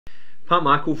Pat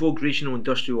McIlvogue, Regional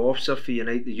Industrial Officer for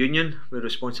Unite the Union, with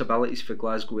responsibilities for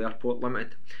Glasgow Airport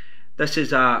Limited. This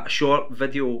is a short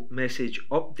video message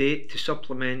update to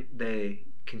supplement the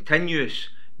continuous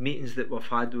meetings that we've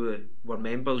had with our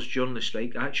members during the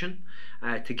strike action,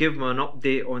 to give them an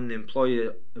update on the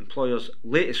employer's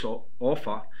latest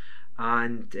offer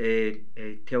and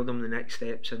tell them the next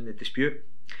steps in the dispute.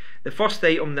 The first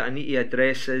item that I need to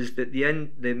address is that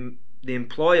the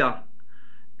employer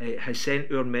has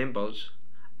sent our members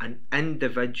an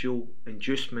individual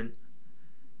inducement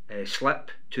slip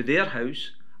to their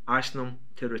house, asking them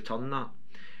to return that.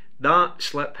 That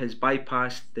slip has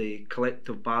bypassed the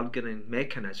collective bargaining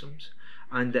mechanisms,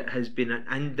 and it has been an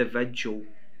individual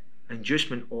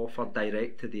inducement offer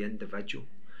direct to the individual.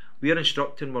 We are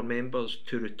instructing our members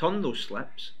to return those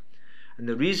slips, and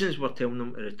the reasons we're telling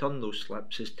them to return those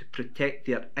slips is to protect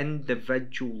their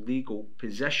individual legal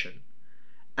position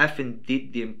if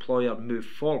indeed the employer moved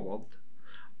forward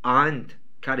and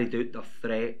carried out their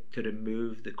threat to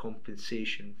remove the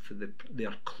compensation for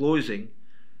their closing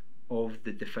of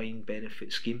the defined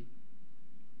benefit scheme.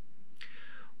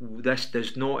 This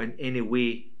does not in any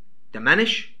way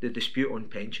diminish the dispute on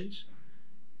pensions.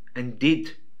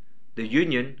 Indeed, the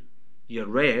union, your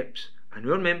reps and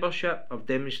our membership have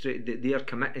demonstrated that they are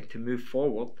committed to move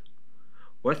forward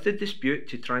with the dispute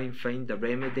to try and find a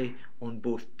remedy on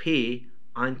both pay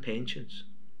and pensions.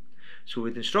 So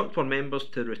we'd instruct our members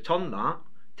to return that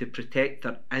to protect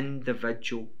their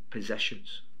individual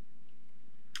positions.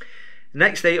 The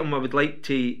next item I would like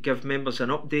to give members an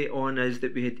update on is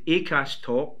that we had ACAS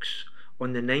talks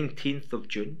on the 19th of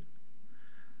June,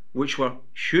 which were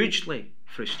hugely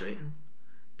frustrating,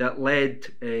 that led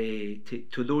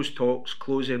to those talks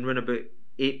closing around about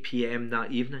 8 PM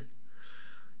that evening.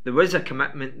 There was a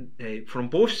commitment from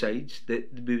both sides that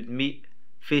we would meet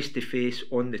face to face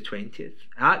on the 20th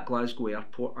at Glasgow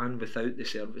Airport and without the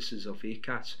services of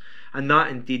ACAS, and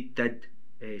that indeed did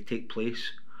take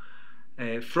place.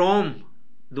 From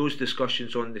those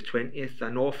discussions on the 20th,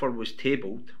 an offer was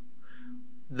tabled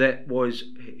that was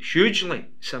hugely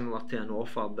similar to an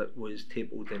offer that was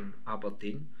tabled in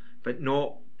Aberdeen, but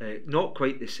not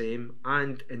quite the same,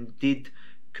 and indeed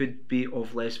could be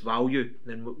of less value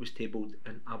than what was tabled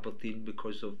in Aberdeen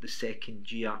because of the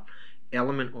second year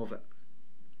element of it.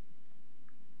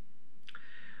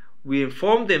 We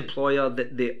informed the employer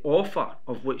that the offer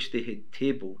of which they had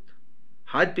tabled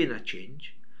had been a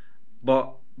change,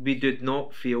 but we did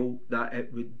not feel that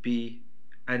it would be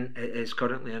it is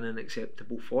currently in an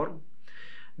acceptable form.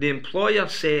 The employer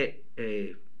set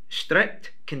a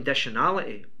strict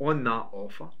conditionality on that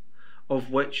offer, of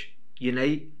which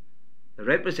Unite, the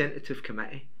representative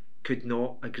committee, could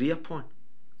not agree upon.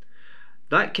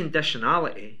 That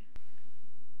conditionality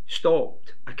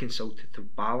stopped a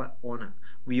consultative ballot on it.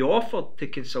 We offered to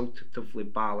consultatively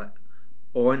ballot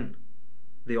on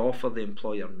the offer the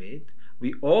employer made.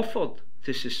 We offered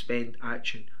to suspend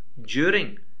action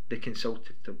during the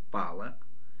consultative ballot,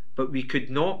 but we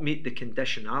could not meet the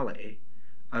conditionality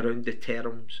around the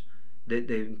terms that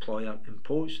the employer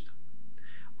imposed.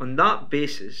 On that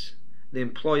basis, the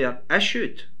employer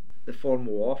issued the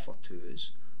formal offer to us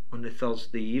on the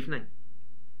Thursday evening.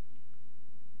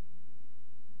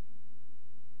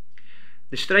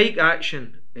 The strike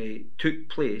action took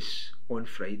place on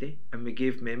Friday, and we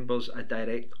gave members a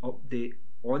direct update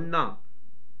on that.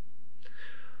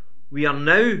 We are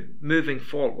now moving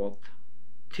forward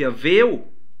to avail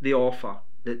the offer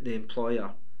that the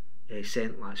employer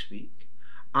sent last week,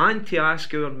 and to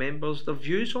ask our members their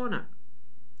views on it.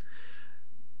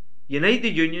 Unite the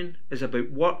Union is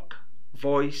about work,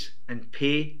 voice and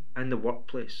pay in the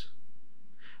workplace.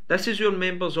 This is your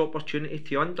members' opportunity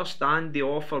to understand the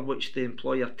offer which the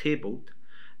employer tabled,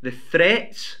 the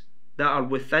threats that are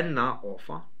within that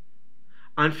offer,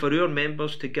 and for our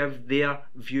members to give their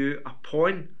view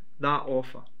upon that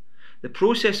offer. The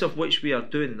process of which we are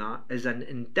doing that is an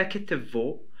indicative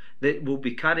vote that will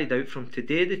be carried out from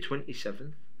today the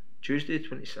 27th, Tuesday the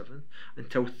 27th,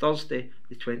 until Thursday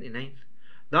the 29th.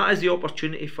 That is the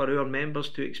opportunity for our members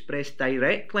to express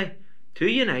directly to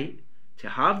Unite, to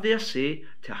have their say,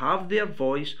 to have their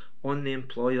voice on the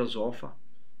employer's offer.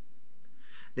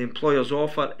 The employer's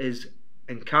offer is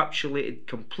encapsulated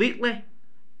completely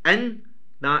in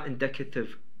that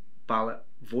indicative ballot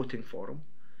voting forum,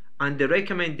 and the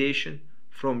recommendation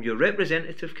from your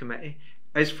representative committee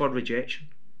is for rejection.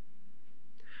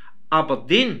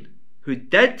 Aberdeen, who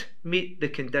did meet the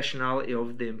conditionality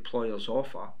of the employer's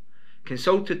offer,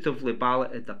 consultatively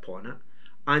balloted upon it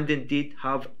and indeed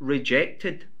have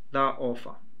rejected that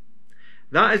offer.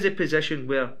 That is the position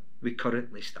where we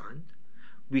currently stand.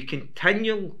 We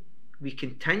continue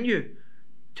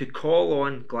to call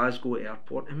on Glasgow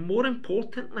Airport, and more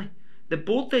importantly, the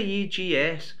board of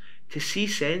EGS, to see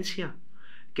sense here.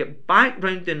 Get back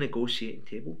round the negotiating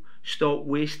table, stop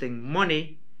wasting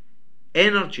money,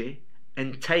 energy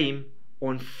and time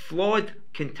on flawed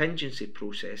contingency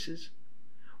processes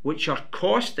which are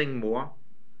costing more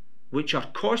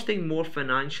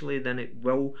financially than it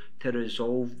will to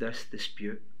resolve this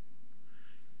dispute.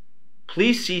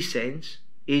 Please see sense,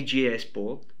 AGS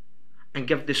board, and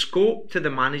give the scope to the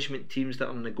management teams that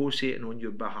are negotiating on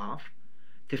your behalf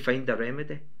to find a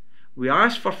remedy. We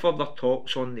ask for further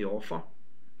talks on the offer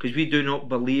because we do not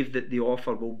believe that the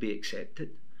offer will be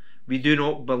accepted. We do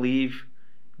not believe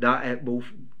that it will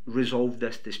resolve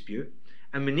this dispute,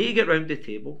 and we need to get round the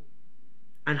table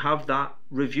and have that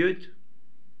reviewed.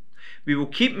 We will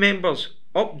keep members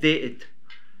updated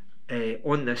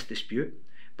on this dispute,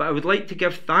 but I would like to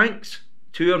give thanks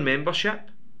to our membership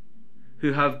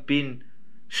who have been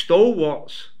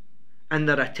stalwarts in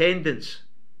their attendance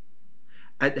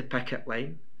at the picket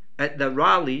line, at the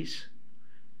rallies,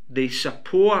 the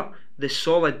support, the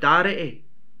solidarity,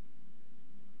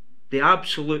 the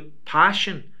absolute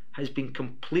passion has been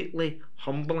completely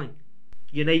humbling.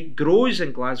 Unite grows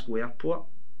in Glasgow Airport.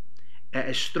 It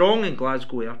is strong in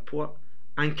Glasgow Airport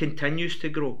and continues to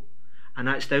grow, and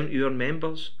that's down to our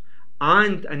members.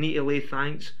 And I need to lay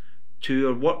thanks to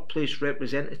our Workplace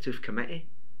Representative Committee,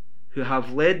 who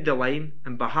have led the line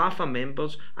on behalf of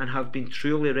members and have been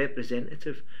truly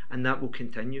representative, and that will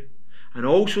continue. And I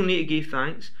also need to give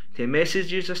thanks to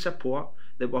messages of support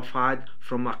that we've had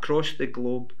from across the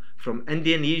globe, from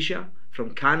Indonesia,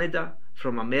 from Canada,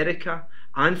 from America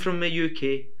and from the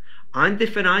UK, and the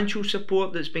financial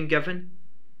support that's been given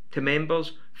to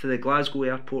members for the Glasgow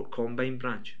Airport Combine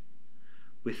branch.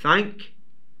 We thank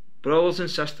brothers and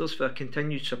sisters for their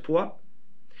continued support,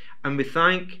 and we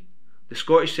thank the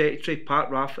Scottish Secretary Pat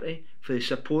Rafferty for the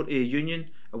support of the union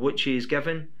of which he has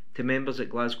given to members at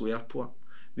Glasgow Airport.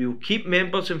 We will keep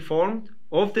members informed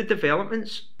of the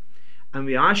developments, and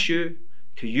we ask you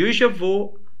to use your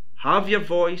vote, have your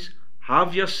voice,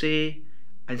 have your say,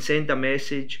 and send a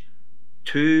message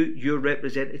to your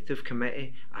representative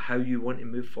committee of how you want to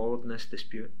move forward in this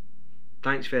dispute.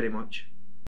 Thanks very much.